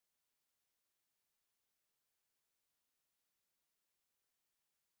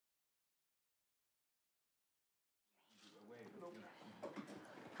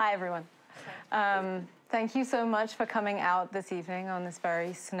Hi, everyone. Thank you so much for coming out this evening on this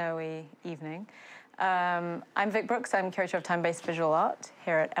very snowy evening. I'm Vic Brooks. I'm curator of time-based visual art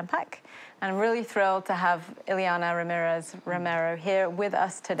here at EMPAC. And I'm really thrilled to have Ileana Ramírez Romero here with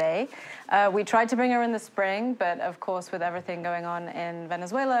us today. We tried to bring her in the spring, but of course, with everything going on in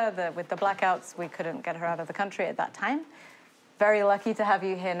Venezuela, with the blackouts, we couldn't get her out of the country at that time. Very lucky to have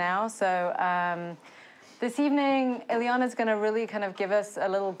you here now. So this evening, Ileana's going to really kind of give us a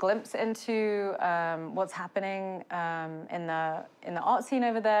little glimpse into what's happening in the art scene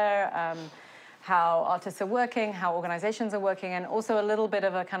over there, how artists are working, how organizations are working, and also a little bit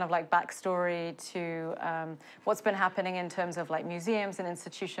of a kind of like backstory to what's been happening in terms of like museums and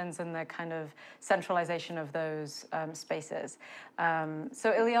institutions and the kind of centralization of those spaces.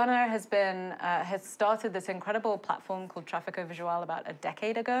 So Ileana has started this incredible platform called Tráfico Visual about a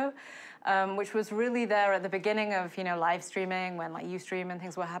decade ago, which was really there at the beginning of live streaming when like Ustream and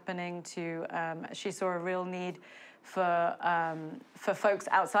things were happening. She saw a real need for folks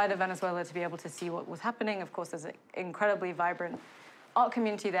outside of Venezuela to be able to see what was happening. Of course, there's an incredibly vibrant art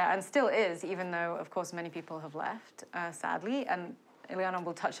community there, and still is, even though, of course, many people have left, sadly. And Ileana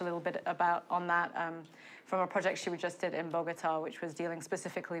will touch a little bit on that from a project she just did in Bogotá, which was dealing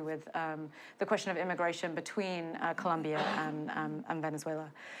specifically with the question of immigration between Colombia and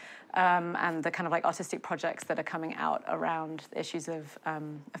Venezuela, and the kind of like artistic projects that are coming out around the issues of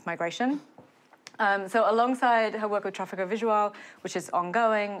migration. So alongside her work with Tráfico Visual, which is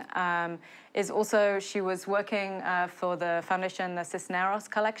ongoing, she was working for the Fundación Cisneros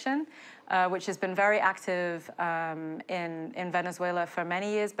collection, which has been very active in Venezuela for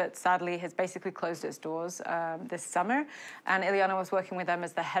many years, but sadly has basically closed its doors this summer. And Ileana was working with them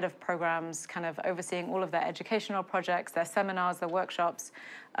as the head of programs, kind of overseeing all of their educational projects, their seminars, their workshops,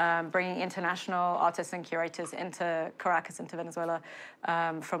 bringing international artists and curators into Caracas, into Venezuela,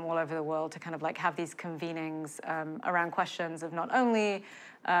 from all over the world to kind of like have these convenings around questions of not only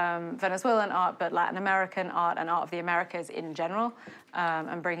Venezuelan art, but Latin American art and art of the Americas in general,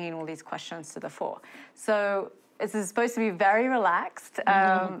 and bringing all these questions to the fore. So this is supposed to be very relaxed.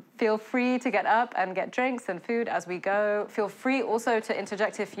 Feel free to get up and get drinks and food as we go. Feel free also to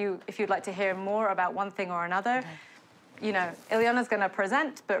interject if you'd like to hear more about one thing or another. Okay. Ileana's going to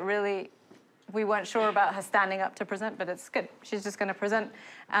present, but really, we weren't sure about her standing up to present, but it's good. She's just going to present,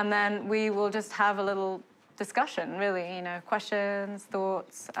 and then we will just have a little discussion, really, questions,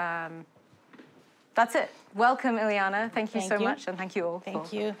 thoughts. That's it. Welcome, Ileana. Thank you so much, and thank you all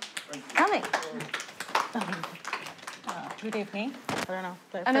for coming. Good evening. I don't know.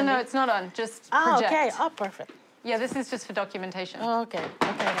 Oh, no, it's not on. Just project. Okay. Oh, perfect. Yeah, this is just for documentation. Okay.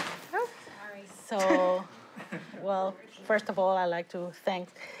 Sorry. So, well, first of all, I'd like to thank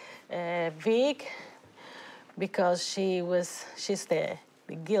Vic, because she's the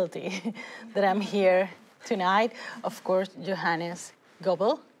guilty that I'm here tonight. Of course, Johannes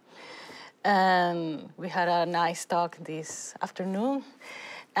Goebel. And we had a nice talk this afternoon.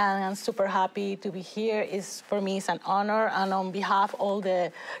 And I'm super happy to be here. For me, it's an honor. And on behalf of all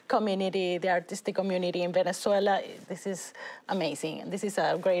the community, the artistic community in Venezuela, this is amazing. This is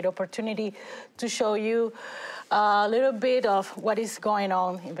a great opportunity to show you a little bit of what is going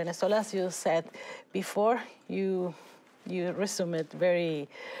on in Venezuela. As you said before, you resume it very,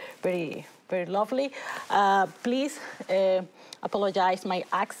 very, very lovely. Please apologize my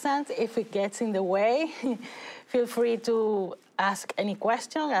accent if it gets in the way. Feel free to ask any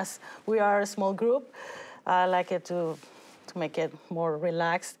question, as we are a small group. I like it to make it more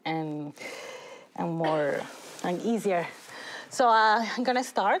relaxed and easier. So I'm gonna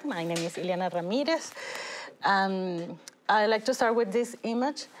start. My name is Ileana Ramírez. I like to start with this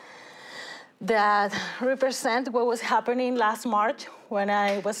image that represents what was happening last March when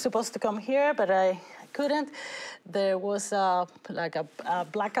I was supposed to come here, but I couldn't. There was a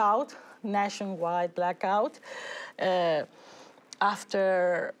blackout, nationwide blackout,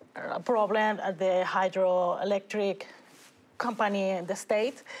 after a problem at the hydroelectric company in the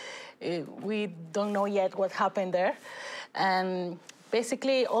state. We don't know yet what happened there. And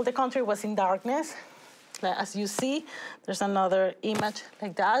basically, all the country was in darkness. As you see, there's another image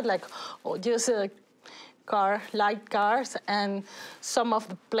like that, like just light cars, and some of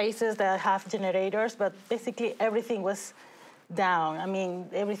the places that have generators, but basically everything was down. I mean,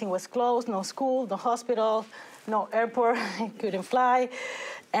 everything was closed, no school, no hospital, no airport, couldn't fly.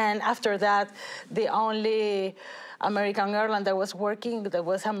 And after that, the only American airline that was working, that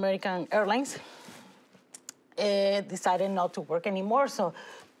was American Airlines, decided not to work anymore. So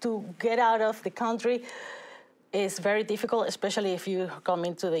to get out of the country is very difficult, especially if you come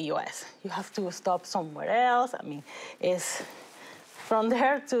into the US. You have to stop somewhere else. I mean, it's from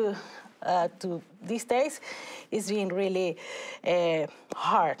there to these days, it's been really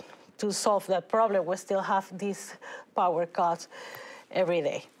hard to solve that problem. We still have these power cuts every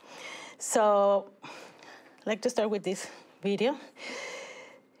day. So I'd like to start with this video.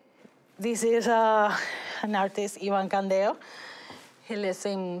 This is an artist, Ivan Candeo. He lives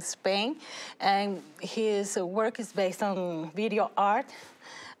in Spain, and his work is based on video art.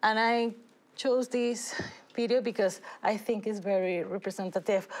 And I chose this video because I think it's very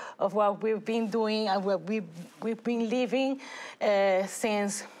representative of what we've been doing and what we've been living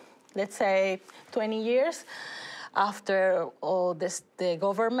since, let's say, 20 years after all this, the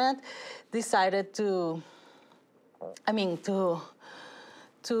government decided to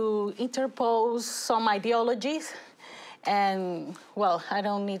interpose some ideologies. And, well, I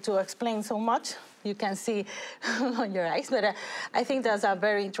don't need to explain so much. You can see on your eyes, but I think that's a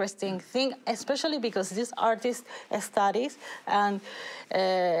very interesting thing, especially because this artist studies and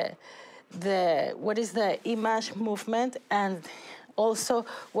what is the image movement, and also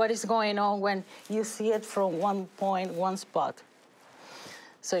what is going on when you see it from one point, one spot.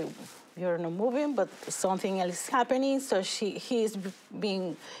 So you're not moving, but something else is happening, so he's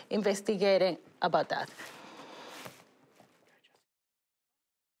been investigating about that.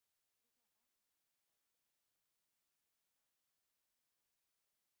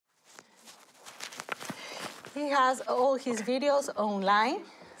 He has all his videos online,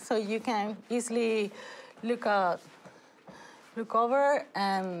 so you can easily look over,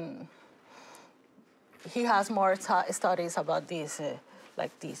 and he has more studies about this,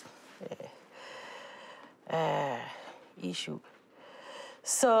 like this issue.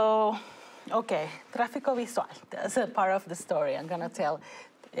 So, okay, Tráfico Visual. That's a part of the story I'm gonna tell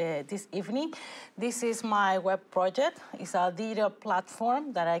this evening. This is my web project. It's a digital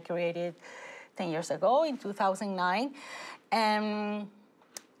platform that I created 10 years ago in 2009. And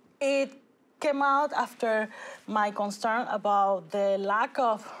it came out after my concern about the lack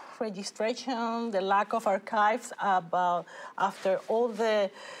of registration, the lack of archives, after all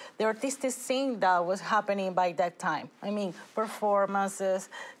the artistic scene that was happening by that time. I mean, performances,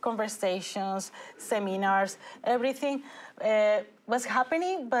 conversations, seminars, everything was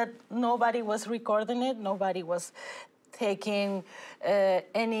happening, but nobody was recording it. Nobody was taking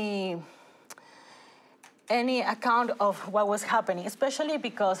any account of what was happening, especially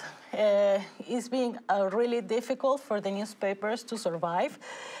because it's been really difficult for the newspapers to survive,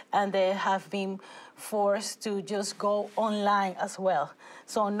 and they have been forced to just go online as well.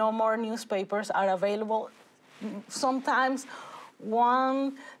 So no more newspapers are available. Sometimes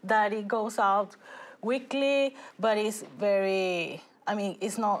one that it goes out weekly, but it's very, I mean,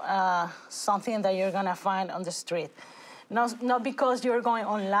 it's not something that you're gonna find on the street. Not because you're going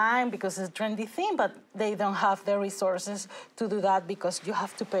online, because it's a trendy thing, but they don't have the resources to do that because you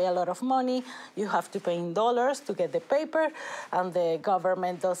have to pay a lot of money. You have to pay in dollars to get the paper, and the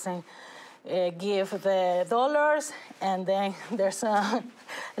government doesn't give the dollars, and then there's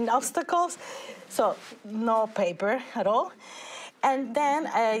an obstacles. So no paper at all. And then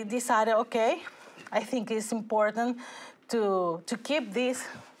I decided, okay, I think it's important to keep this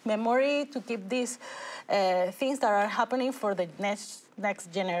memory, to keep these things that are happening for the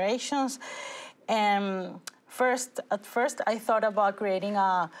next generations. And at first, I thought about creating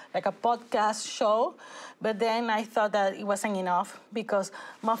a podcast show, but then I thought that it wasn't enough because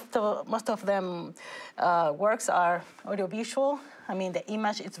most of them works are audiovisual. I mean, the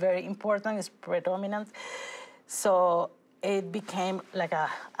image is very important, it's predominant. So it became like a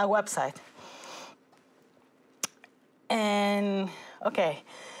website. And okay.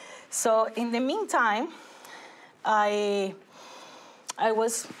 So in the meantime, I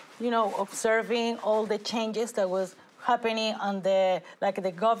was, observing all the changes that was happening on the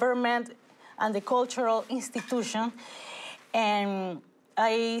government and the cultural institution, and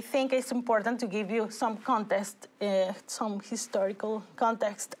I think it's important to give you some context, some historical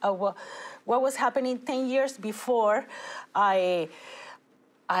context of what was happening 10 years before I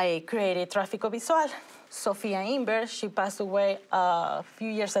created Tráfico Visual. Sofia Inver, she passed away a few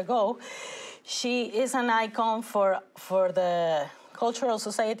years ago. She is an icon for the cultural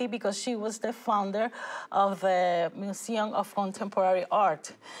society because she was the founder of the Museum of Contemporary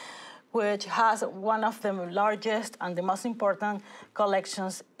Art, which has one of the largest and the most important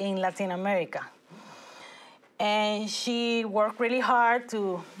collections in Latin America. And she worked really hard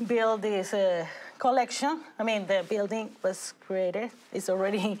to build this collection. I mean, the building was created. It's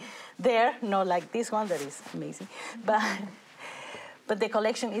already there, not like this one that is amazing. But the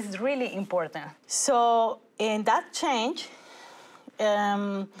collection is really important. So in that change,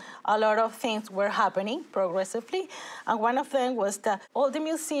 a lot of things were happening progressively. And one of them was that all the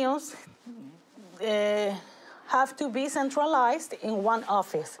museums have to be centralized in one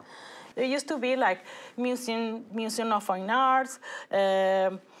office. There used to be like Museum of Fine Arts,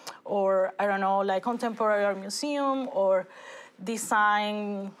 or I don't know, like Contemporary Art Museum or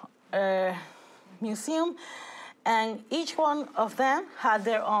Design Museum. And each one of them had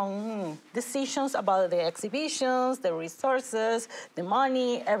their own decisions about the exhibitions, the resources, the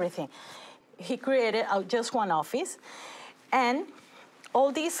money, everything. He created just one office. And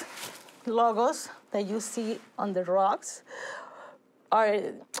all these logos that you see on the rocks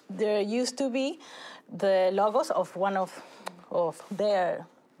there used to be the logos of one of the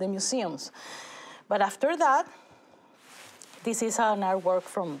museums. But after that, this is an artwork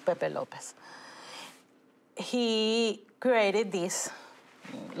from Pepe Lopez. He created this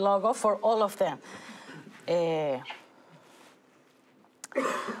logo for all of them.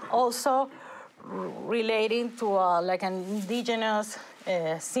 Also relating to like an indigenous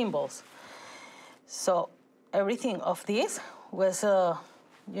symbols. So everything of this was,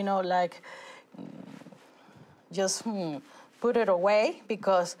 like just put it away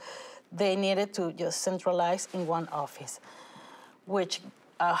because they needed to just centralize in one office, which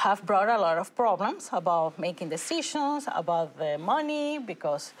have brought a lot of problems about making decisions, about the money,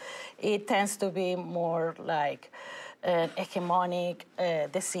 because it tends to be more like hegemonic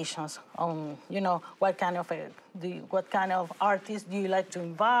decisions on, what kind of artists do you like to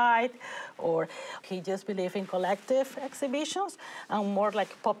invite, or he just believed in collective exhibitions and more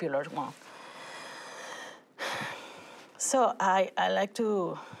like popular ones. So I like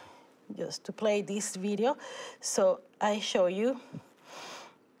to just to play this video, so I show you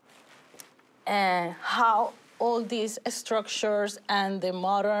how all these structures and the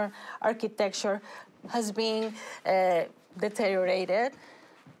modern architecture has been deteriorated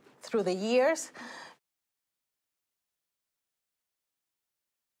through the years.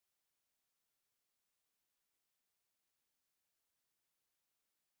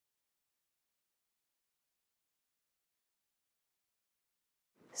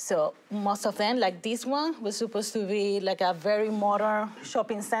 So most of them, like this one, was supposed to be like a very modern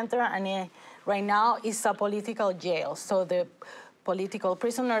shopping center, and right now it's a political jail. So the political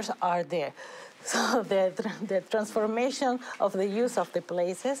prisoners are there. So the transformation of the use of the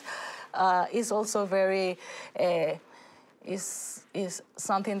places is also very, is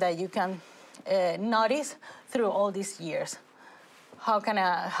something that you can notice through all these years.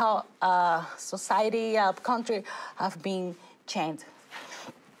 How a society, a country have been changed.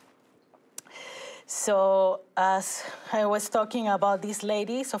 So as I was talking about this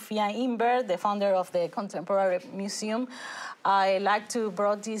lady, Sofia Imber, the founder of the Contemporary Museum, I like to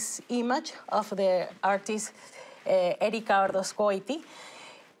bring this image of the artist Erika Ordoscoiti.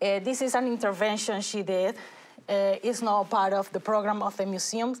 This is an intervention she did. It's not part of the program of the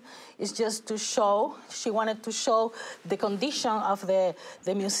museum. It's just to show, she wanted to show the condition of the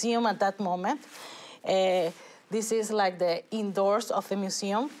museum at that moment. This is like the indoors of the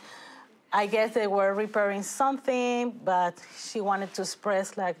museum. I guess they were repairing something, but she wanted to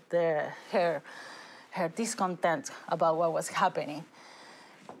express like her discontent about what was happening.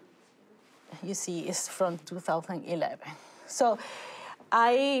 You see, it's from 2011. So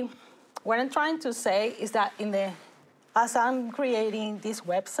what I'm trying to say is that as I'm creating this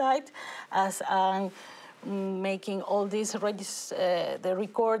website, as I'm making all these the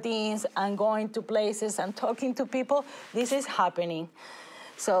recordings and going to places and talking to people, this is happening.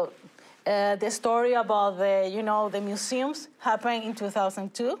 So the story about the museums happened in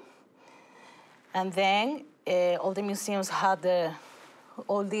 2002. And then all the museums had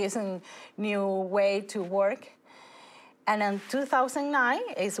all this new way to work. And in 2009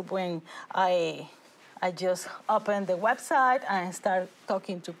 is when I just opened the website and started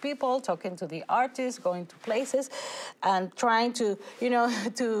talking to people, talking to the artists, going to places, and trying to,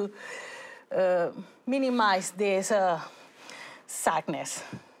 to minimize this sadness.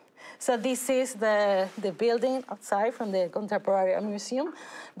 So this is the building outside from the Contemporary Art Museum.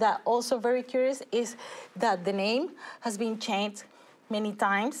 That also very curious is that the name has been changed many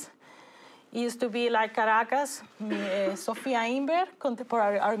times. It used to be like Caracas, Sofia Imber,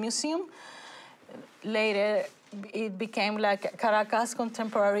 Contemporary Art Museum. Later, it became like Caracas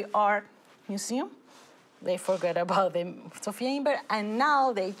Contemporary Art Museum. They forgot about the Sofia Imber, and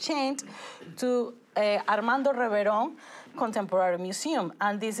now they changed to Armando Reverón Contemporary Museum.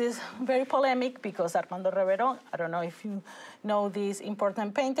 And this is very polemic because Armando Reverón, I don't know if you know this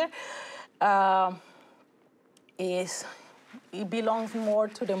important painter, is it belongs more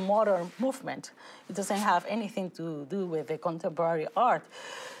to the modern movement. It doesn't have anything to do with the contemporary art,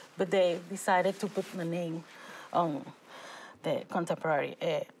 but they decided to put the name on the Contemporary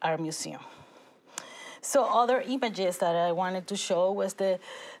Art Museum. So other images that I wanted to show was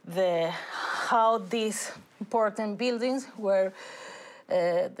how these important buildings were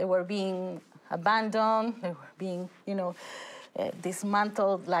they were being abandoned, they were being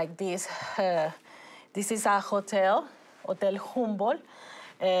dismantled like this. This is a hotel, Hotel Humboldt,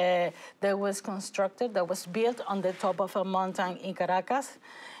 that was constructed, that was built on the top of a mountain in Caracas,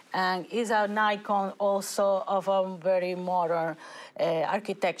 and is an icon also of a very modern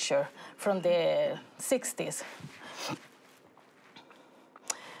architecture from the 60s.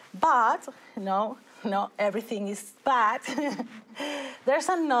 But, no, everything is bad. There's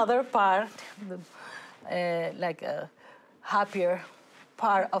another part, like a happier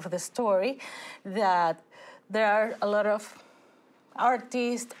part of the story, that there are a lot of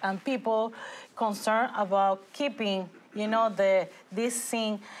artists and people concerned about keeping this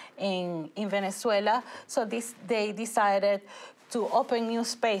scene in Venezuela. So they decided to open new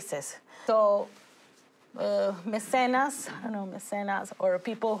spaces. So mecenas or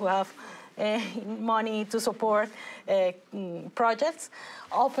people who have money to support projects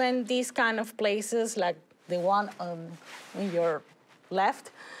open these kind of places like the one on your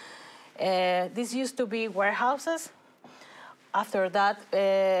left. These used to be warehouses. After that,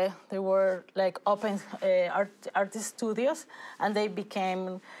 there were like open artist studios, and they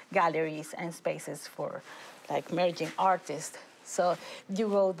became galleries and spaces for like merging artists. So you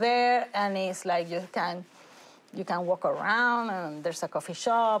go there, and it's like you can walk around, and there's a coffee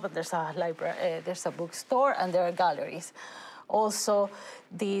shop, and there's a library, there's a bookstore, and there are galleries. Also,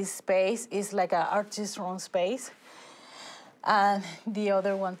 this space is like an artist-run space. And the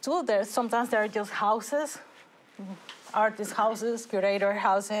other one too, sometimes there are just houses, artist houses, curator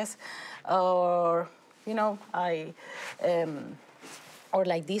houses, or or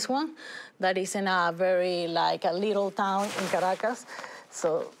like this one that is in a very like a little town in Caracas.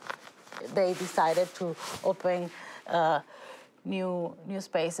 So they decided to open new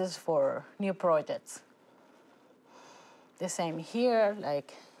spaces for new projects. The same here,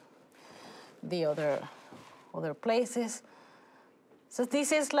 like the other places. So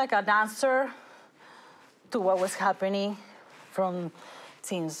this is like an answer to what was happening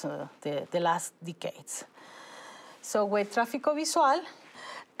since the last decades. So with Tráfico Visual,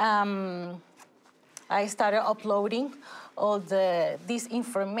 I started uploading all this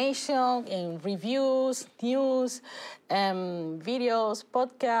information in reviews, news, videos,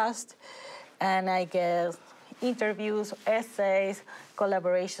 podcasts, and I get interviews, essays,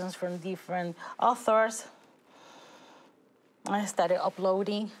 collaborations from different authors. I started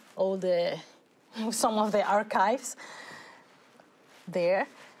uploading some of the archives there.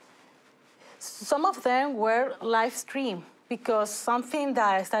 Some of them were live streamed because something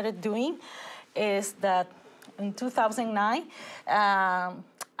that I started doing is that in 2009,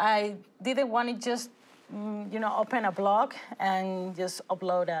 I didn't want to just open a blog and just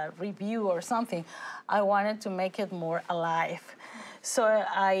upload a review or something. I wanted to make it more alive. So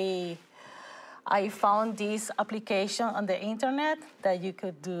I found this application on the internet that you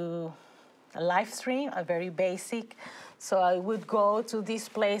could do a live stream, a very basic. So I would go to these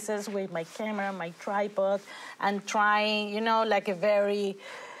places with my camera, my tripod, and trying, like in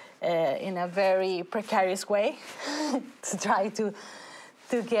a very precarious way to try to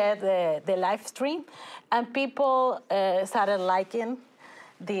get the live stream. And people started liking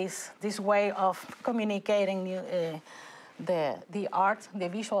this way of communicating the art, the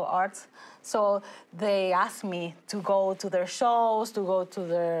visual arts. So they asked me to go to their shows, to go to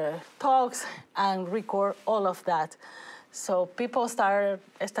their talks, and record all of that. So people started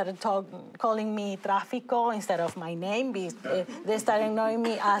calling me Tráfico instead of my name. They started knowing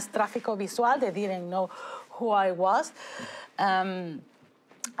me as Tráfico Visual. They didn't know who I was.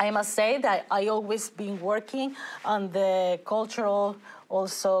 I must say that I always been working on the cultural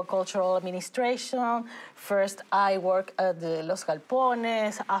administration. First, I work at the Los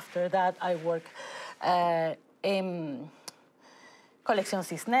Galpones. After that, I work in Colección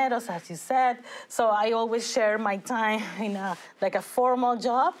Cisneros, as you said. So I always share my time in a formal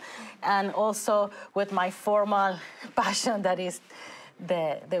job and also with my formal passion that is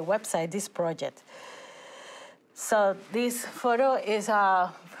the website, this project. So this photo is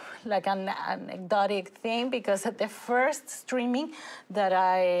like an anecdotic thing because the first streaming that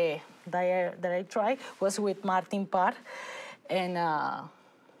I tried was with Martin Parr, and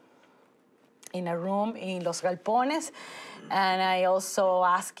in a room in Los Galpones. And I also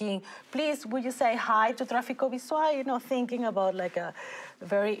asking, please, would you say hi to Tráfico Visual? You know, thinking about like a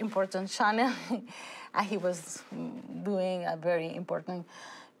very important channel. And he was doing a very important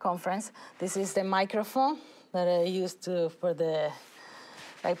conference. This is the microphone that I used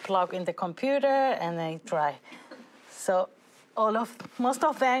I plug in the computer and I try. So most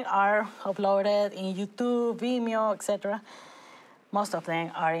of them are uploaded in YouTube, Vimeo, etc. Most of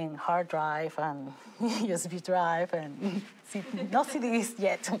them are in hard drive and USB drive and no CDs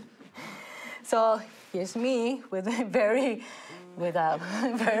yet. So here's me with very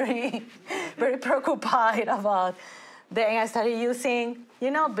preoccupied about. Then I started using,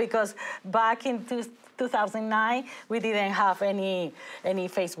 because back in 2009 we didn't have any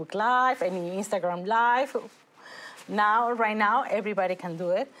Facebook Live, any Instagram Live. Right now, everybody can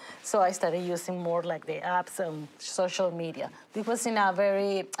do it. So I started using more like the apps and social media. It was in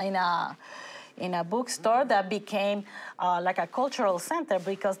a bookstore that became like a cultural center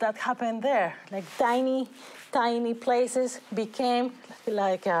because that happened there. Like tiny places became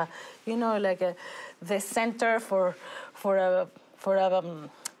like the center for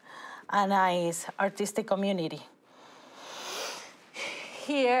a nice artistic community.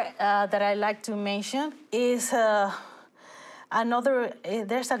 Here that I like to mention is there's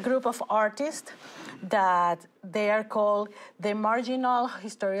a group of artists that they are called the Marginal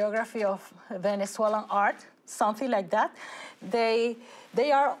Historiography of Venezuelan Art, something like that. They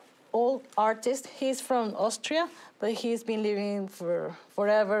are all artists. He's from Austria, but he's been living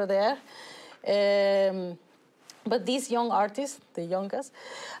forever there. But these young artists, the youngest,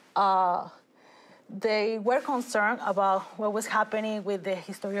 they were concerned about what was happening with the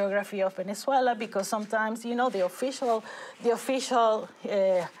historiography of Venezuela because sometimes, the official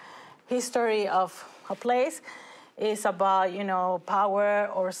history of a place is about, power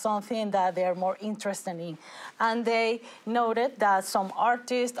or something that they're more interested in. And they noted that some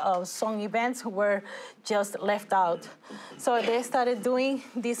artists of some events were just left out. So they started doing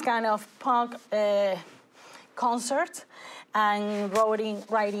this kind of punk concerts and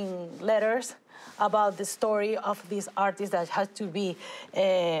writing letters about the story of these artists that had to be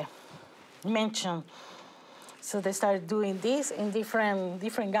mentioned. So they started doing this in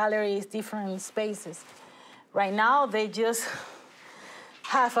different galleries, different spaces. Right now, they just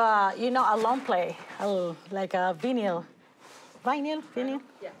have a long play, like a vinyl.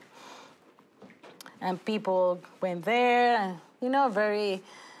 Yeah. And people went there, and very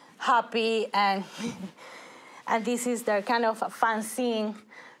happy, and and this is their kind of fanzine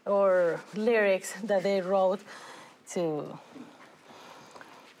or lyrics that they wrote to.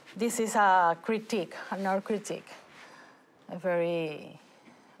 This is a critique, an art critique, a very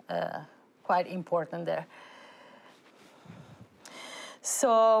quite important there.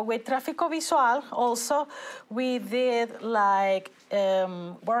 So with Tráfico Visual also, we did like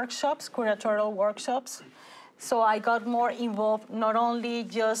workshops, curatorial workshops. So I got more involved, not only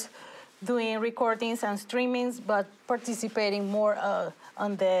just doing recordings and streamings, but participating more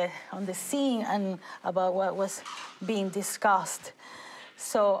on the scene and about what was being discussed.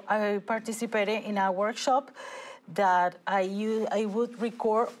 So I participated in a workshop that I would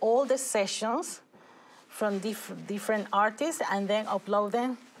record all the sessions from different artists and then upload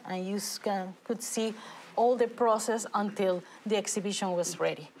them, and you could see all the process until the exhibition was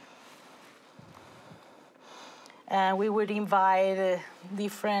ready. And we would invite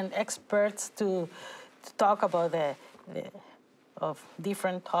different experts to talk about of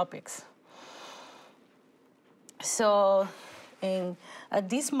different topics. So at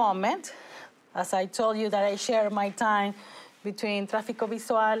this moment, as I told you that I share my time between Tráfico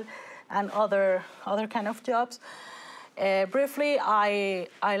Visual and other kind of jobs, briefly, I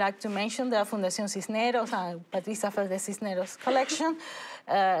like to mention the Fundación Cisneros and Patricia Félix de Cisneros collection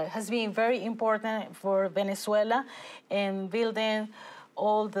has been very important for Venezuela in building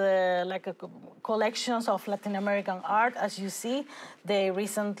all the collections of Latin American art. As you see, they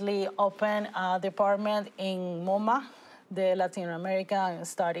recently opened a department in MoMA, the Latin American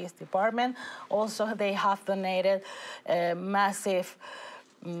Studies Department. Also, they have donated a massive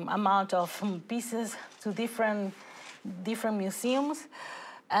amount of pieces to different museums.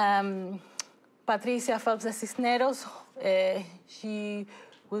 Patricia Félix de Cisneros, she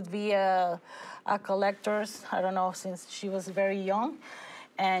would be a collector, I don't know, since she was very young.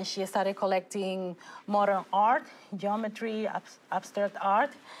 And she started collecting modern art, geometry, abstract art,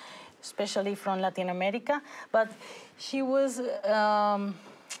 especially from Latin America. But she was,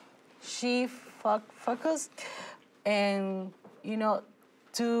 she focused and,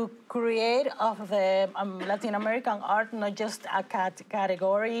 to create of the Latin American art, not just a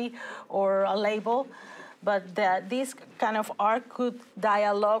category or a label, but that this kind of art could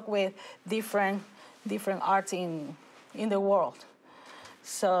dialogue with different arts in the world.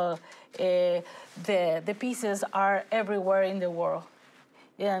 So the pieces are everywhere in the world,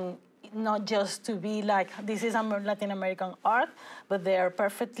 and not just to be like, this is Latin American art, but they are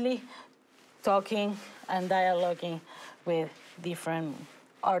perfectly talking and dialoguing with different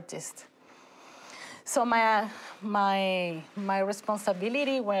artists. So my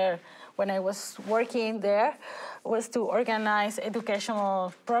responsibility when I was working there was to organize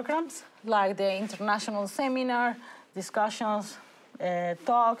educational programs like the international seminar, discussions,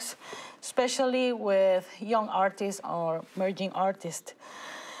 talks, especially with young artists or emerging artists.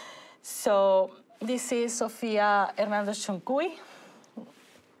 So this is Sofia Hernandez-Choncuy,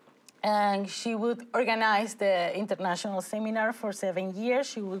 and she would organize the international seminar for 7 years.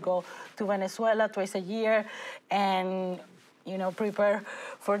 She would go to Venezuela twice a year and, prepare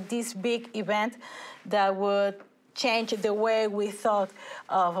for this big event that would change the way we thought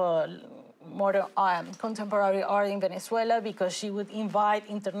of modern contemporary art in Venezuela, because she would invite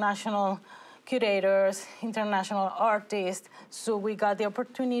international curators, international artists. So we got the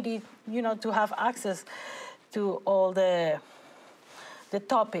opportunity, to have access to all the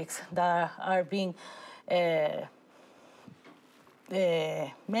topics that are being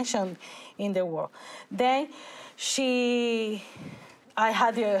mentioned in the world. Then I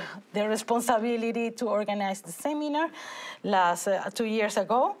had the responsibility to organize the seminar 2 years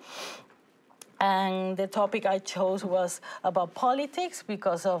ago. And the topic I chose was about politics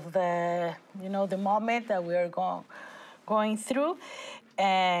because of the moment that we are going through.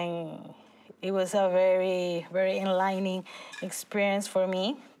 And it was a very, very enlightening experience for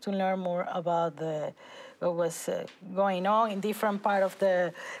me to learn more about what was going on in different parts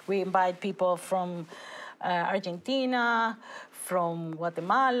of we invite people from Argentina, from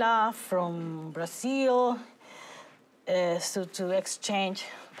Guatemala, from Brazil, so to exchange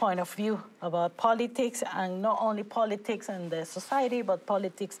point of view about politics, and not only politics in the society, but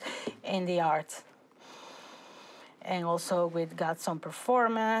politics in the arts. And also we got some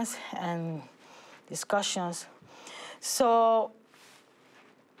performance and discussions. So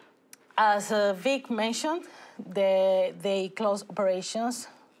as Vic mentioned, they closed operations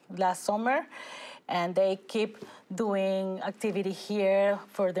last summer, and they keep doing activity here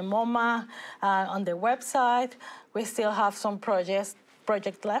for the MoMA on the website. We still have some project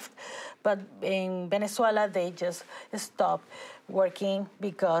left, but in Venezuela they just stopped working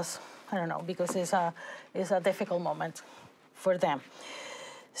because it's a difficult moment for them.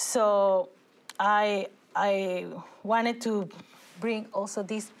 So I wanted to bring also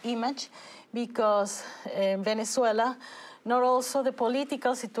this image because in Venezuela, not also the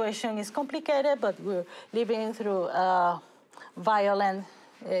political situation is complicated, but we're living through a violent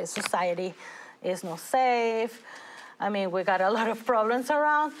society. It's not safe. I mean, we got a lot of problems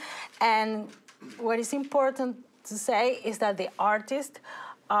around. And what is important to say is that the artists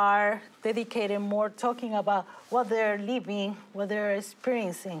are dedicated more talking about what they're living, what they're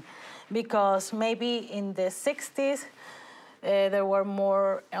experiencing. Because maybe in the 60s, there were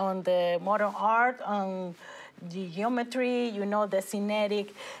more on the modern art, on the geometry, the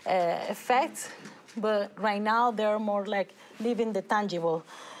kinetic effects. But right now, they're more like living the tangible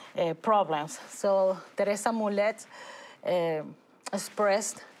problems. So Teresa Mulet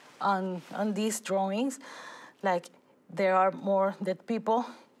expressed on these drawings, like there are more dead people,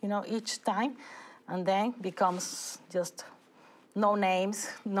 each time, and then becomes just no names,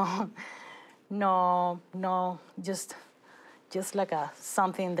 just like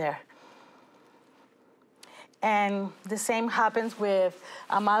something there. And the same happens with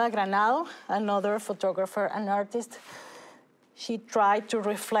Amada Granado, another photographer and artist. She tried to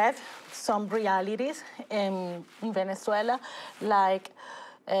reflect some realities in Venezuela, like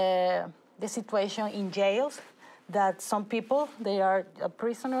the situation in jails, that some people, they are a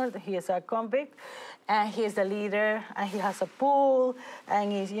prisoner, he is a convict, and he is the leader, and he has a pool,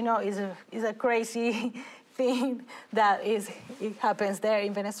 and he's, is a crazy thing that it happens there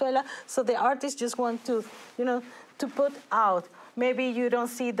in Venezuela. So the artists just want to, to put out. Maybe you don't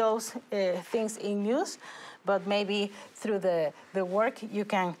see those things in news, but maybe through the work you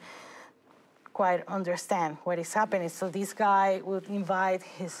can quite understand what is happening. So this guy would invite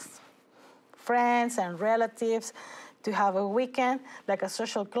his friends and relatives to have a weekend, like a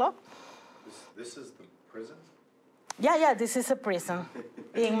social club. This is the prison? Yeah, this is a prison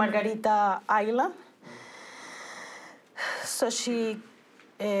in Margarita Island. So she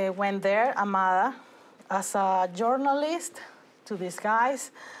went there, Amada, as a journalist to these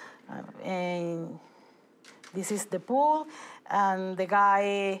guys, and this is the pool, and the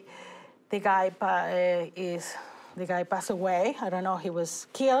guy passed away. I don't know, he was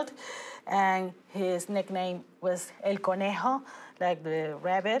killed, and his nickname was El Conejo, like the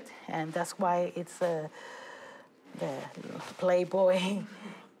rabbit, and that's why it's the Playboy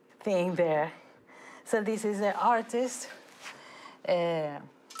thing there. So this is the artist,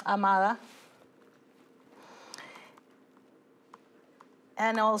 Amada.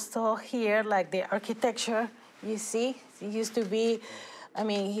 And also here, like the architecture, you see, it used to be, I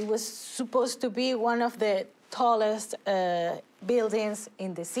mean, he was supposed to be one of the tallest buildings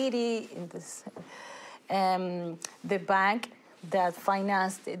in the city. In this, the bank that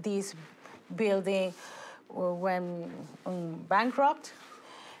financed this building went bankrupt,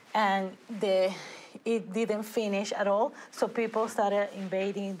 and it didn't finish at all. So people started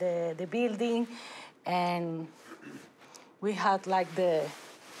invading the building, and we had like the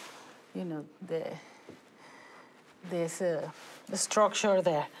structure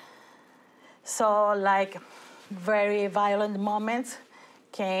there. So like very violent moments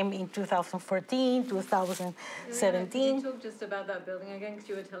came in 2014, 2017. Could you talk just about that building again? Because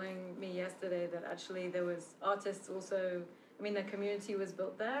you were telling me yesterday that actually there was artists also, I mean, the community was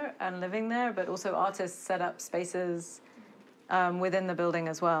built there and living there, but also artists set up spaces within the building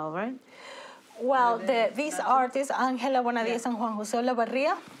as well, right? Well, these artists, Ángela Bonadíez and Juan José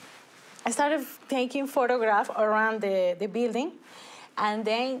Olavarría, started taking photographs around the building, and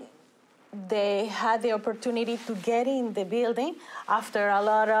then they had the opportunity to get in the building after a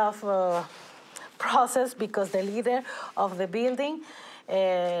lot of process, because the leader of the building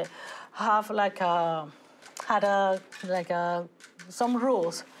had some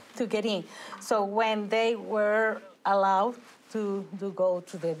rules to get in. So when they were allowed to go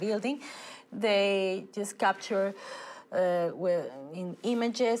to the building, they just capture in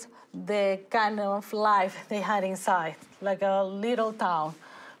images the kind of life they had inside, like a little town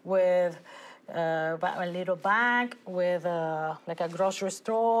with a little bank, with like a grocery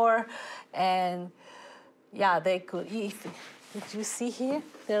store, and yeah, they could. If you see here,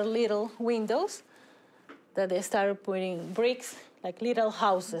 there are little windows that they started putting bricks, like little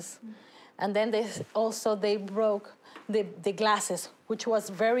houses, and then they broke the glasses, which was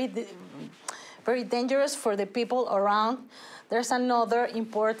very dangerous for the people around. There's another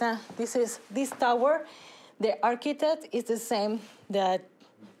important, this tower, the architect is the same that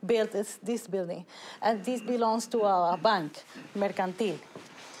built this building. And this belongs to a bank, Mercantil.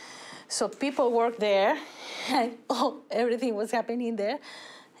 So people work there, and everything was happening there.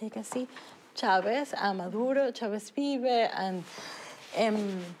 You can see Chavez, Maduro, Chavez Pibe, and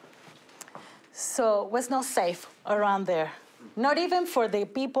so it was not safe around there. Not even for the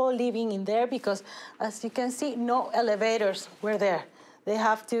people living in there, because as you can see, no elevators were there. They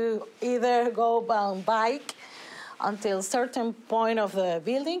have to either go on bike until a certain point of the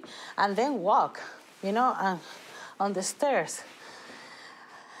building and then walk, on the stairs.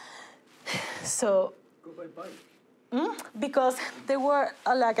 So, go by bike. Because there were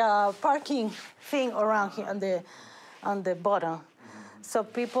like a parking thing around here on the bottom. So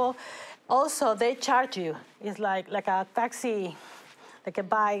people, also they charge you. It's like a taxi, like a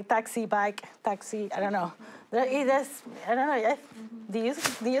bike, taxi, I don't know. It is, I don't know, do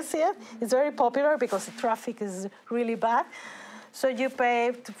you see it? It's very popular because the traffic is really bad. So you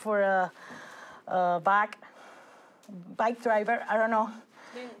pay for a bike driver, I don't know,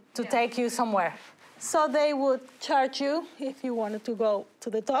 to take you somewhere. So they would charge you if you wanted to go to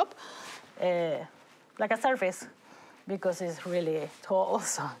the top, like a service, because it's really tall.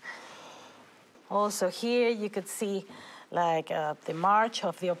 Also here you could see like the march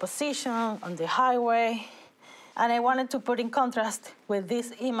of the opposition on the highway. And I wanted to put in contrast with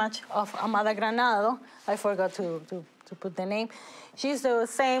this image of Amada Granado. I forgot to put the name. She's the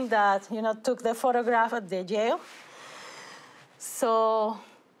same that took the photograph at the jail. So,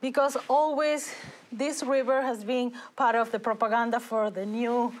 because always this river has been part of the propaganda for the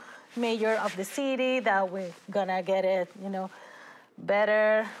new mayor of the city, that we're gonna get it,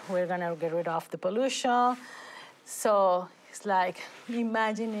 better. We're gonna get rid of the pollution. So it's like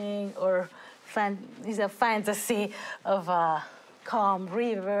imagining, or it's a fantasy of a calm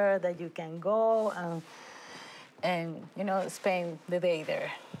river that you can go and spend the day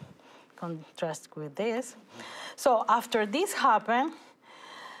there. Contrast with this. So after this happened,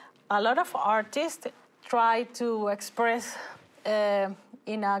 a lot of artists try to express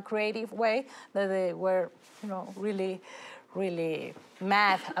in a creative way that they were, really, really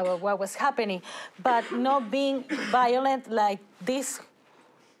mad about what was happening, but not being violent like this,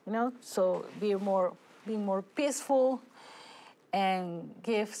 so being more peaceful. and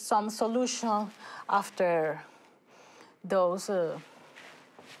give some solution after those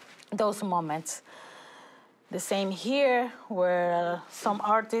moments. The same here, where some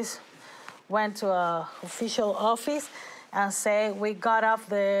artists went to an official office and say, we got out of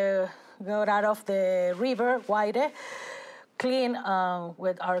the river, Guaire, clean,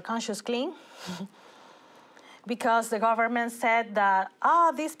 with our conscience clean. Because the government said that,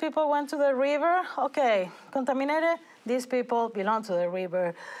 these people went to the river, okay, contaminated, these people belong to the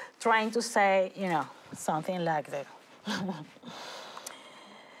river, trying to say, something like that.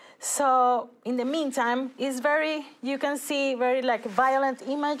 So in the meantime, it's you can see very like violent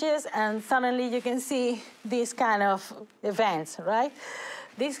images, and suddenly you can see these kind of events, right?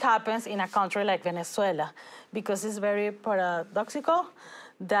 This happens in a country like Venezuela, because it's very paradoxical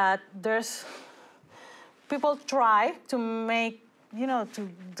that there's people try to make,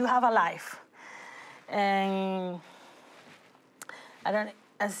 to have a life. And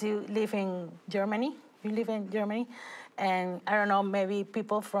as you live in Germany, and I don't know, maybe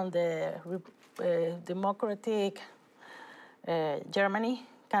people from the democratic Germany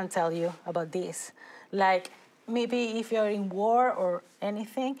can tell you about this. Like, maybe if you're in war or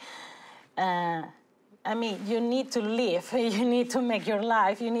anything, you need to live, you need to make your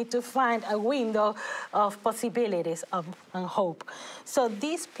life, you need to find a window of possibilities and hope. So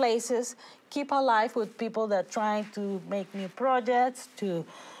these places keep alive with people that are trying to make new projects,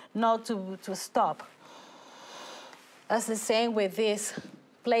 not to stop. As the same with these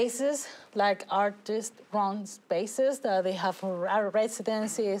places, like artist-run spaces that they have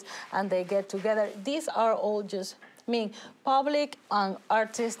residencies and they get together. These are all just public and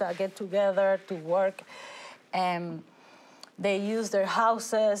artists that get together to work, and they use their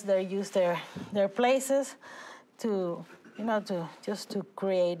houses, they use their places to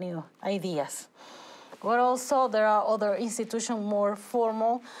create new ideas. But also there are other institutions more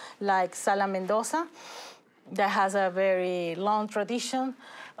formal, like Sala Mendoza, that has a very long tradition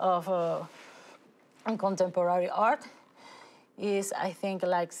of contemporary art. Is, I think,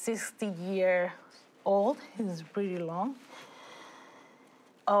 like 60 years old. It's pretty long.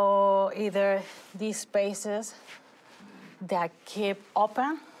 Or either these spaces that keep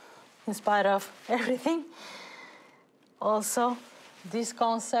open in spite of everything. Also, this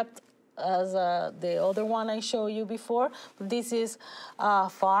concept as the other one I showed you before. This is a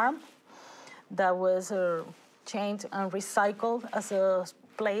farm that was changed and recycled as a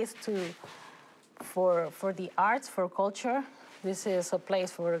place for the arts, for culture. This is a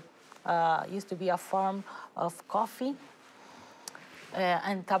place for used to be a farm of coffee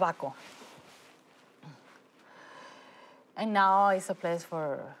and tobacco. And now it's a place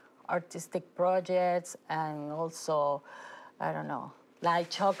for artistic projects, and also, I don't know, like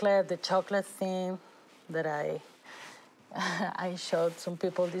chocolate, the chocolate theme that I showed some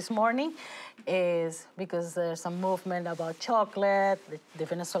people this morning is because there's a movement about chocolate, the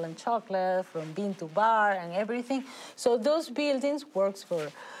Venezuelan chocolate, from bean to bar and everything. So those buildings works for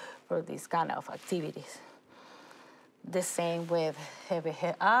these kind of activities. The same with heavy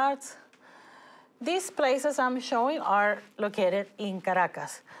arts. These places I'm showing are located in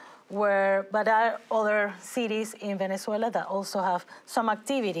Caracas, but there are other cities in Venezuela that also have some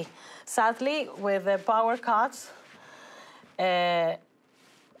activity. Sadly, with the power cuts, a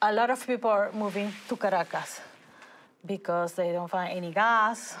lot of people are moving to Caracas because they don't find any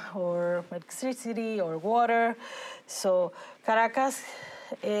gas or electricity or water. So Caracas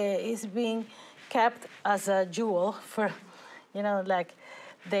is being kept as a jewel for, like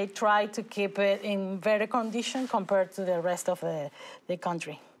they try to keep it in better condition compared to the rest of the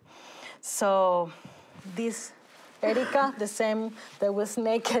country. So this Erika, the same that was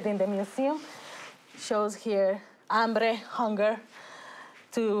naked in the museum, shows here hambre, hunger,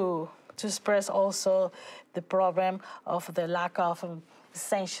 to express also the problem of the lack of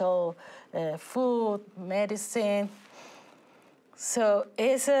essential food, medicine. So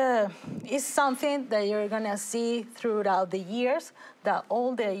it's something that you're gonna see throughout the years, that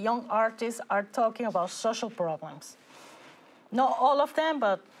all the young artists are talking about social problems. Not all of them,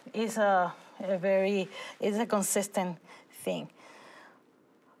 but it's a consistent thing.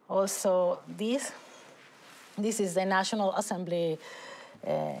 Also, this is the National Assembly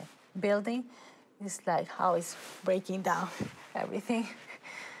building. It's like how it's breaking down everything.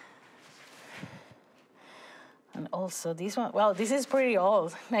 And also this one, well, this is pretty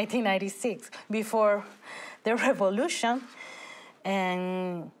old, 1996, before the revolution.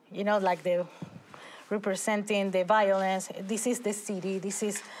 And, like representing the violence. This is the city. This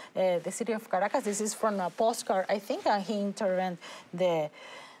is the city of Caracas. This is from a postcard, I think, and he intervened the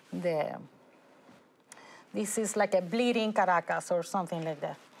This is like a bleeding Caracas or something like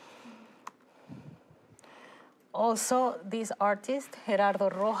that. Also, this artist, Gerardo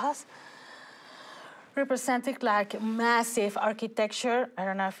Rojas, represented like massive architecture. I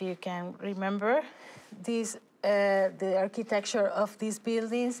don't know if you can remember. This, the architecture of these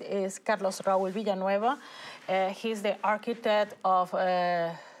buildings is Carlos Raúl Villanueva. He's the architect of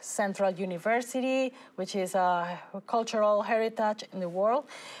Central University, which is a cultural heritage in the world.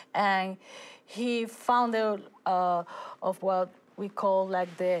 And he founded of what we call like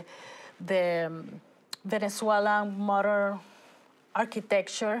the Venezuelan modern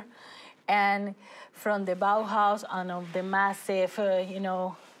architecture. And from the Bauhaus and of the massive,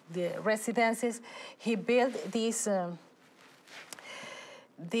 the residences, he built these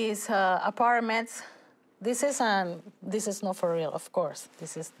apartments. This is not for real, of course.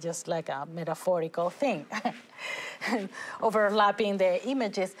 This is just like a metaphorical thing, overlapping the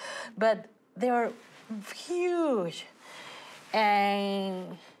images. But they are huge.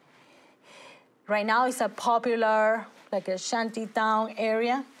 And right now it's a popular, like a shanty town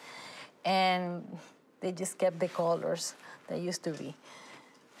area. And they just kept the colors that used to be.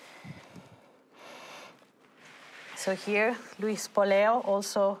 So here, Luis Poleo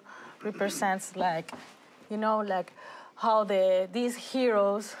also represents like how these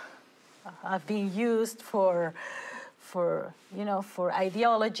heroes have been used for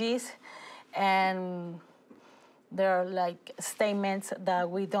ideologies, and there are like statements that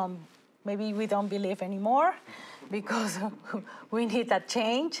maybe we don't believe anymore because we need a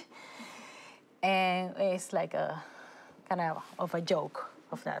change. And it's like a kind of a joke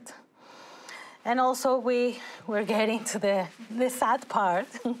of that. And also we're getting to the sad part,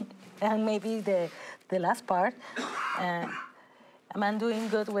 and maybe the last part. Am I doing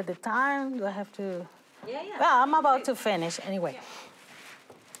good with the time? Do I have to? Yeah. Well, I'm about to finish anyway. Yeah.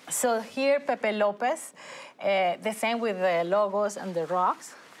 So here, Pepe Lopez, the same with the logos and the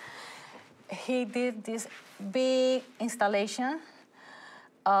rocks. He did this big installation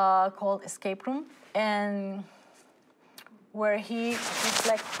called Escape Room, and where he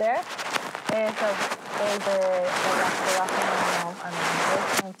reflects there is the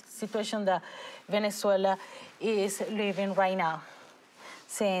situation that Venezuela is living right now.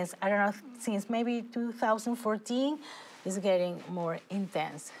 Since maybe 2014, it's getting more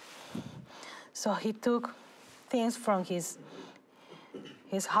intense. So he took things from his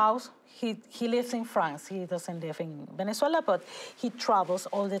house. He lives in France. He doesn't live in Venezuela, but he travels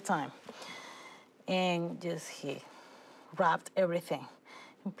all the time. And he wrapped everything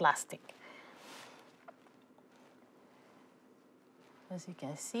in plastic. As you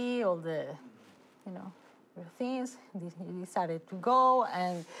can see, all the, things, he decided to go,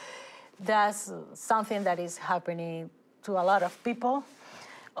 and that's something that is happening to a lot of people.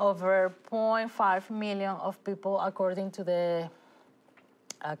 Over 0.5 million of people, according to the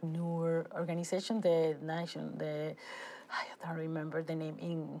ACNUR organization, I don't remember the name,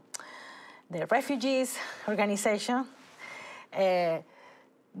 in the refugees organization.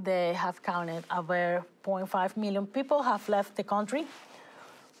 They have counted over 0.5 million people have left the country.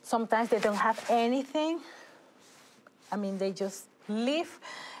 Sometimes they don't have anything. They just leave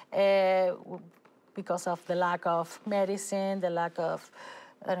because of the lack of medicine, the lack of,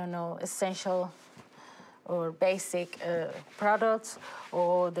 essential or basic products,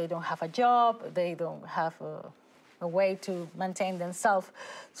 or they don't have a job, they don't have a way to maintain themselves,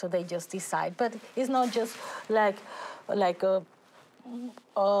 so they just decide. But it's not just like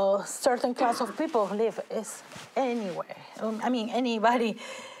a certain class of people live. It's anywhere. Anybody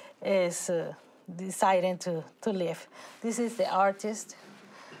is deciding to live. This is the artist,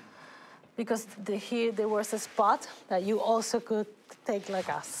 because here there was a spot that you also could take like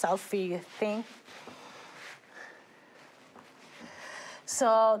a selfie thing.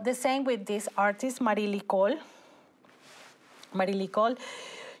 So the same with this artist, Marily Cole. Marily Cole,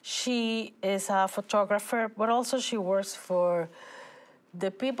 she is a photographer, but also she works for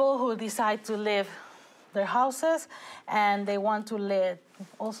the people who decide to leave their houses and they want to live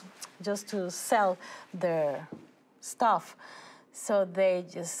also just to sell their stuff. So they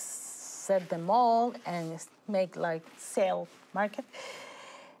just set them all and make like sale market.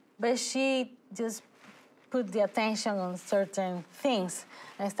 But she just put the attention on certain things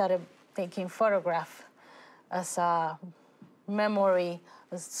and started taking photographs as a memory,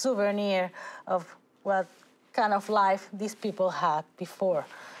 a souvenir of what kind of life these people had before,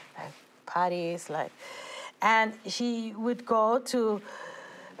 like parties, and she would go to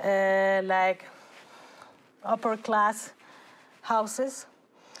like upper class houses,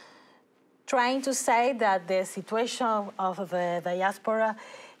 trying to say that the situation of the diaspora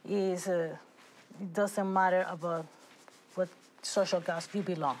is it doesn't matter about what social class you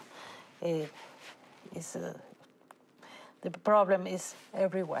belong. The problem is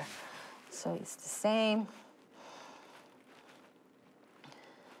everywhere. So it's the same.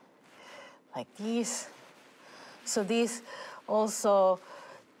 Like this. So this also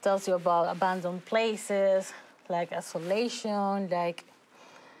tells you about abandoned places, like isolation, like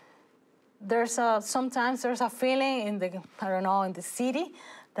sometimes there's a feeling in in the city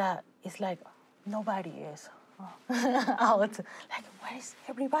that it's like nobody is out. Like, where is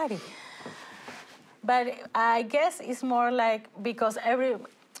everybody? But I guess it's more like because a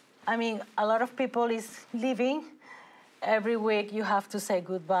lot of people is leaving. Every week you have to say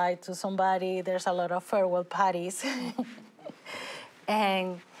goodbye to somebody. There's a lot of farewell parties.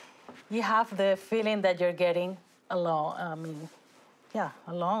 And you have the feeling that you're getting alone.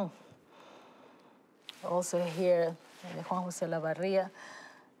 Alone. Also here, Juan José Lavarria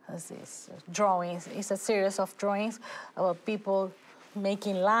has these drawings. It's a series of drawings about people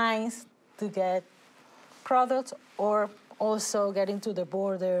making lines to get products or also getting to the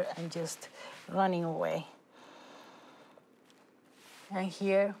border and just running away. And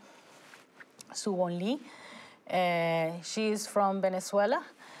here, Suwon Lee. She's from Venezuela,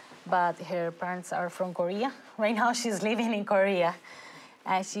 but her parents are from Korea. Right now, she's living in Korea.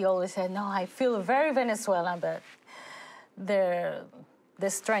 And she always said, no, I feel very Venezuelan, but the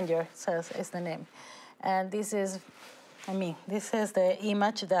stranger is the name. And this is the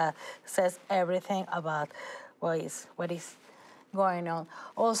image that says everything about what is going on.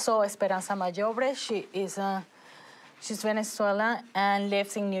 Also, Esperanza Mayobre, she's Venezuelan and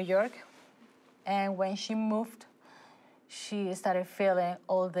lives in New York. And when she moved, she started feeling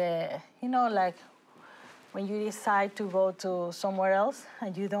all the, like when you decide to go to somewhere else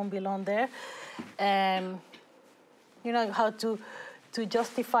and you don't belong there, and how to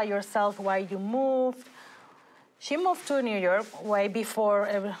justify yourself why you moved. She moved to New York way before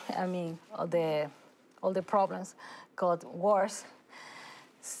all the problems got worse.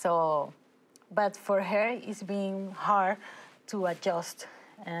 So, but for her, it's been hard to adjust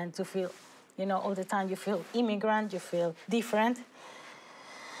and to feel, all the time you feel immigrant, you feel different.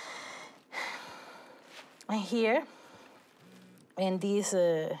 And here, in this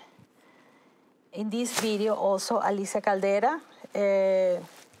video, also Alicia Caldera,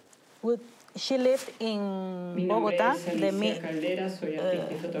 she lived in Bogotá. Mi nombre es Alicia Caldera, soy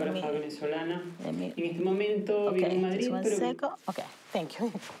artista y fotógrafa venezolana. En este momento vivo en Madrid, pero... Okay, thank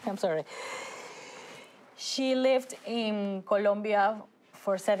you. I'm sorry. She lived in Colombia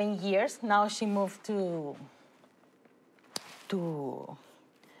for 7 years. Now she moved to Madrid,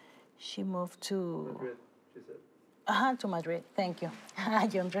 she said. To Madrid. Thank you.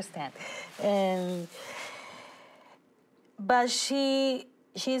 You understand. But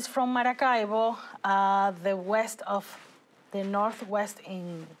she's from Maracaibo, the northwest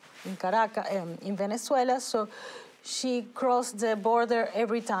in Caracas, in Venezuela. So she crossed the border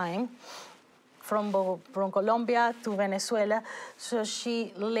every time from Colombia to Venezuela. So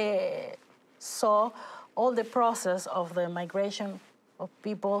she saw all the process of the migration of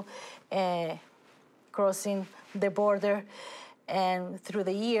people crossing the border. And through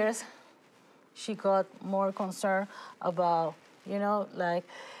the years, she got more concerned about,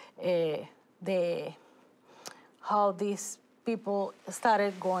 how these people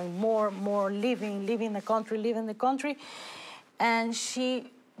started going more, leaving the country. And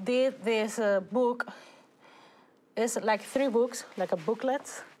she did this book. It's like 3 books, like a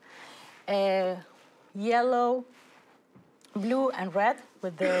booklet, yellow, blue, and red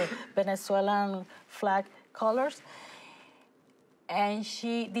with the Venezuelan flag colors. And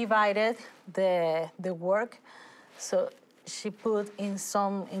she divided the work. So she put in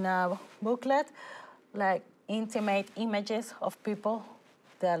a booklet, like intimate images of people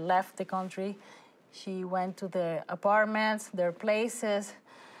that left the country. She went to their apartments, their places,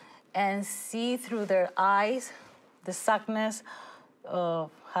 and see through their eyes the sadness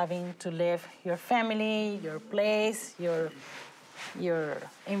of having to leave your family, your place, your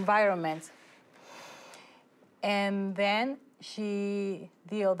environment. And then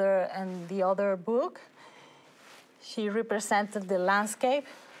the other book, she represented the landscape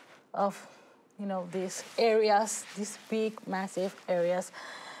of, these areas, these big, massive areas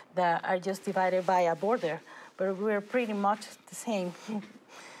that are just divided by a border, but we're pretty much the same.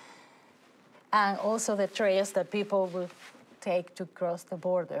 And also the trails that people will take to cross the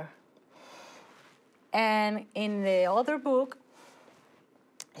border. And in the other book,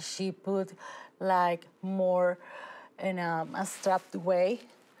 she put like more in an abstract way,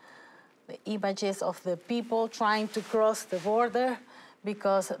 the images of the people trying to cross the border,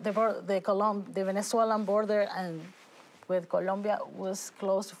 because the Venezuelan border and with Colombia was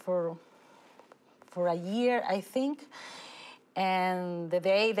closed for a year, I think. And the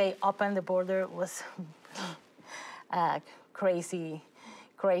day they opened the border was a crazy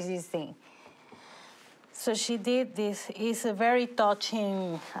thing. So she did this. It's a very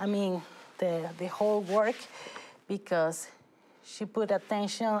touching, I mean, the whole work, because she put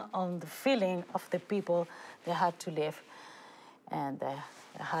attention on the feeling of the people that had to live, and they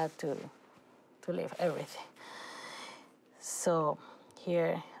had to live everything. So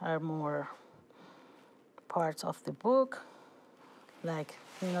here are more parts of the book, like,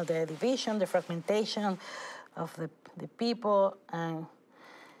 you know, the division, the fragmentation of the people, and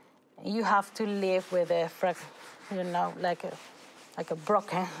you have to live with like a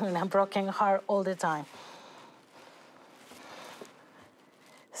broken heart all the time.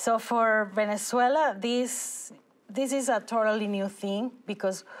 So for Venezuela, this is a totally new thing,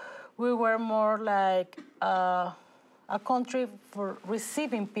 because we were more like a country for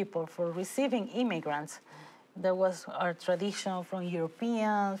receiving people, for receiving immigrants. That was our tradition from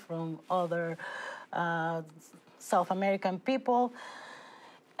Europeans, from other South American people.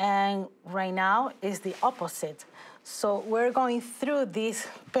 And right now is the opposite. So we're going through this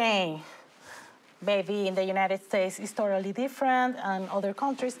pain. Maybe in the United States it's totally different, and other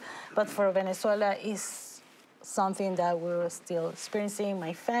countries, but for Venezuela is something that we're still experiencing,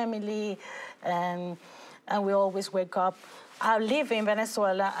 my family, and we always wake up. I live in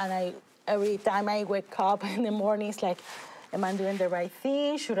Venezuela, and every time I wake up in the morning, it's like, am I doing the right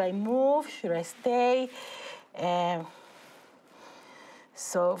thing? Should I move? Should I stay?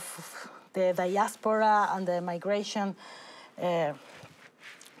 So the diaspora and the migration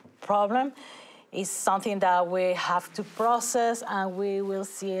problem is something that we have to process, and we will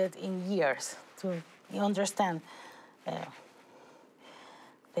see it in years to understand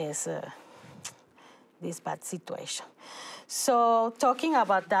this bad situation. So talking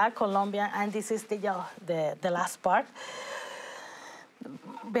about that, Colombia, and this is the last part,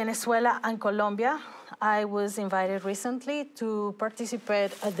 Venezuela and Colombia. I was invited recently to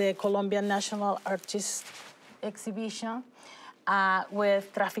participate at the Colombian National Artist Exhibition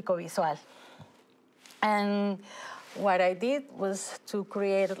with Tráfico Visual. And what I did was to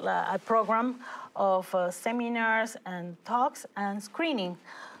create a program of seminars and talks and screening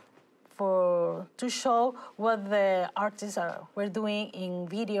to show what the artists were doing in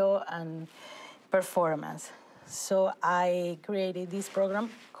video and performance. So I created this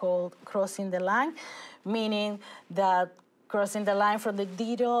program called Crossing the Line, meaning that crossing the line from the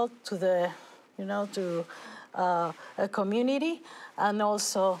digital to the, to a community, and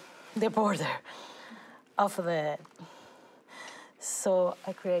also the border of the. So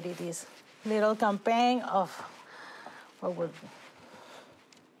I created this little campaign of what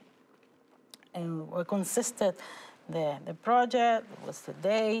consisted the project, was the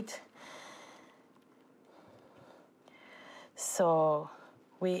date. So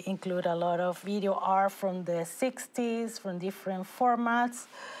we include a lot of video art from the 60s, from different formats.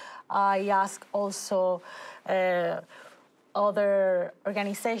 I ask also other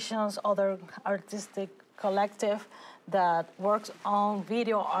organizations, other artistic collective that works on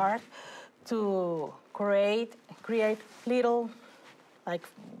video art to create little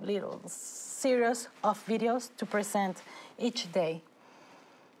series of videos to present each day.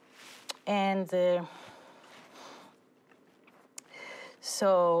 And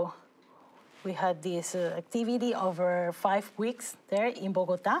so we had this activity over 5 weeks there in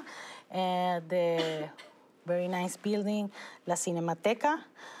Bogotá, at the very nice building, La Cinemateca.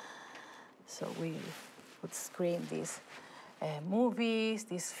 So we would screen these movies,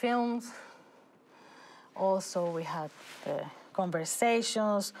 these films. Also, we had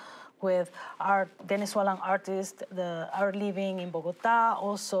conversations with Venezuelan artists that are living in Bogotá.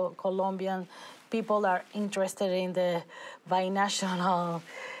 Also, Colombian people are interested in the binational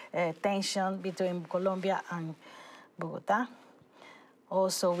tension between Colombia and Bogotá.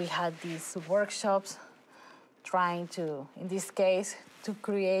 Also, we had these workshops trying to, in this case, to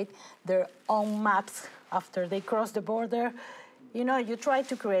create their own maps after they cross the border. You try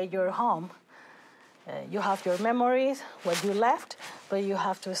to create your home. You have your memories, what you left, but you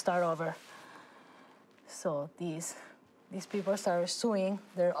have to start over. So these people started suing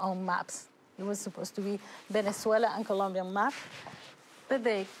their own maps. It was supposed to be Venezuela and Colombian map, but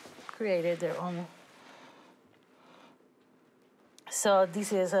they created their own. So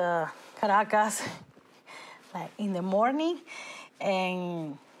this is Caracas, like in the morning,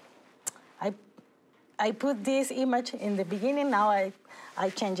 and I put this image in the beginning. Now I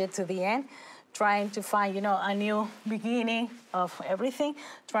change it to the end, trying to find, a new beginning of everything,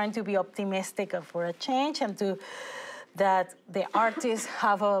 trying to be optimistic for a change and that the artists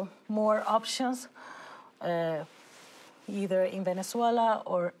have more options, either in Venezuela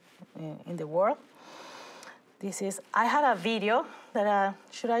or in the world. I had a video that,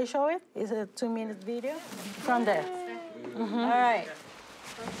 should I show it? It's a 2-minute video from there. Mm-hmm. All right.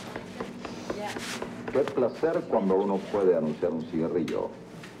 Yeah. Qué placer cuando uno puede anunciar un cigarrillo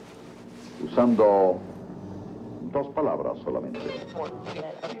usando 2 palabras solamente.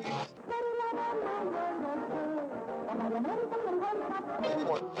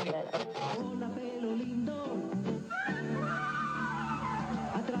 Hola, pelo lindo.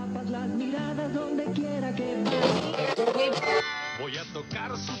 Atrapas las miradas donde quiera que vayas. Voy a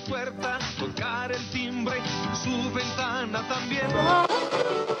tocar su puerta, tocar el timbre, su ventana también.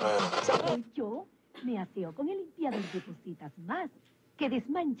 Yo me aseo con el limpiador de cositas más, que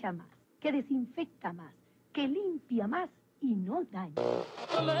desmancha más, que desinfecta más, que limpia más y no daña.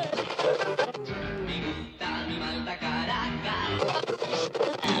 Me gusta mi malta Caracas.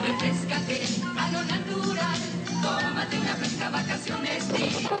 Refrescate a lo natural. Tómate una fresca vacaciones.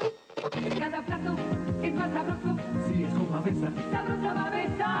 Cada plato es más sabroso. Si es con Mavesa. Sabrosa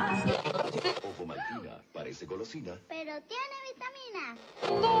Mavesa. Ojo Maltina, parece golosina. Pero tiene vitamina.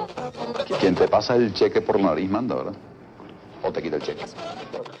 Quien te pasa el cheque por nariz manda, ¿verdad? O te quita el cheque.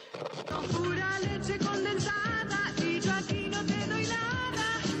 Pura leche condensada y yo aquí no te doy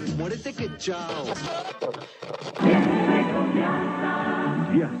nada. Muérete que chao.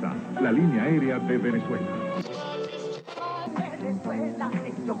 Viaja, la línea aérea de Venezuela. Venezuela,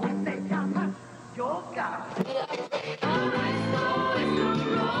 esto se llama yoga.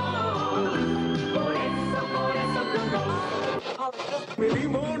 Mi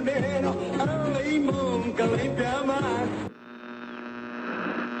limonero, al limón que limpia más.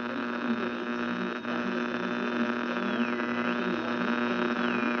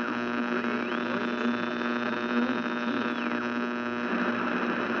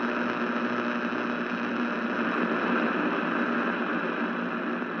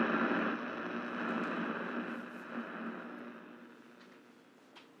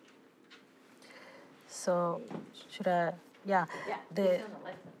 So, should I? Yeah.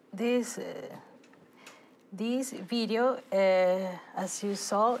 This video, as you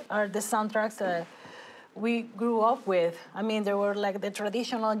saw, are the soundtracks that we grew up with. I mean, there were like the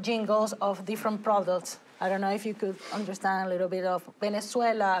traditional jingles of different products. I don't know if you could understand a little bit of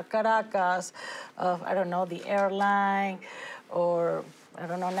Venezuela, Caracas, of, I don't know, the airline, or, I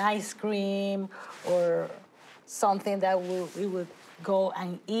don't know, an ice cream, or something that we would go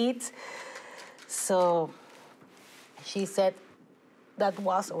and eat. So she said that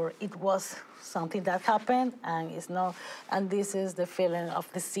was, or it was something that happened, and it's not, and this is the feeling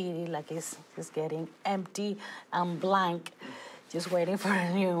of the city, like it's getting empty and blank, just waiting for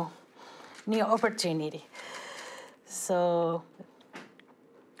a new opportunity. So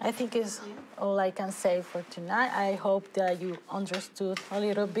I think it's all I can say for tonight. I hope that you understood a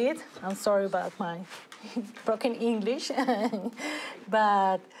little bit. I'm sorry about my broken English,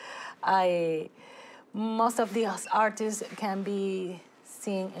 but most of these artists can be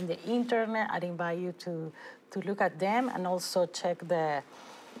seen in the internet. I'd invite you to look at them and also check the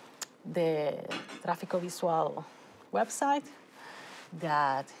Tráfico Visual website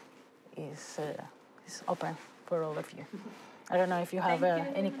that is open for all of you. I don't know if you have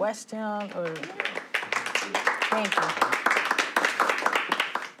any questions or... Thank you.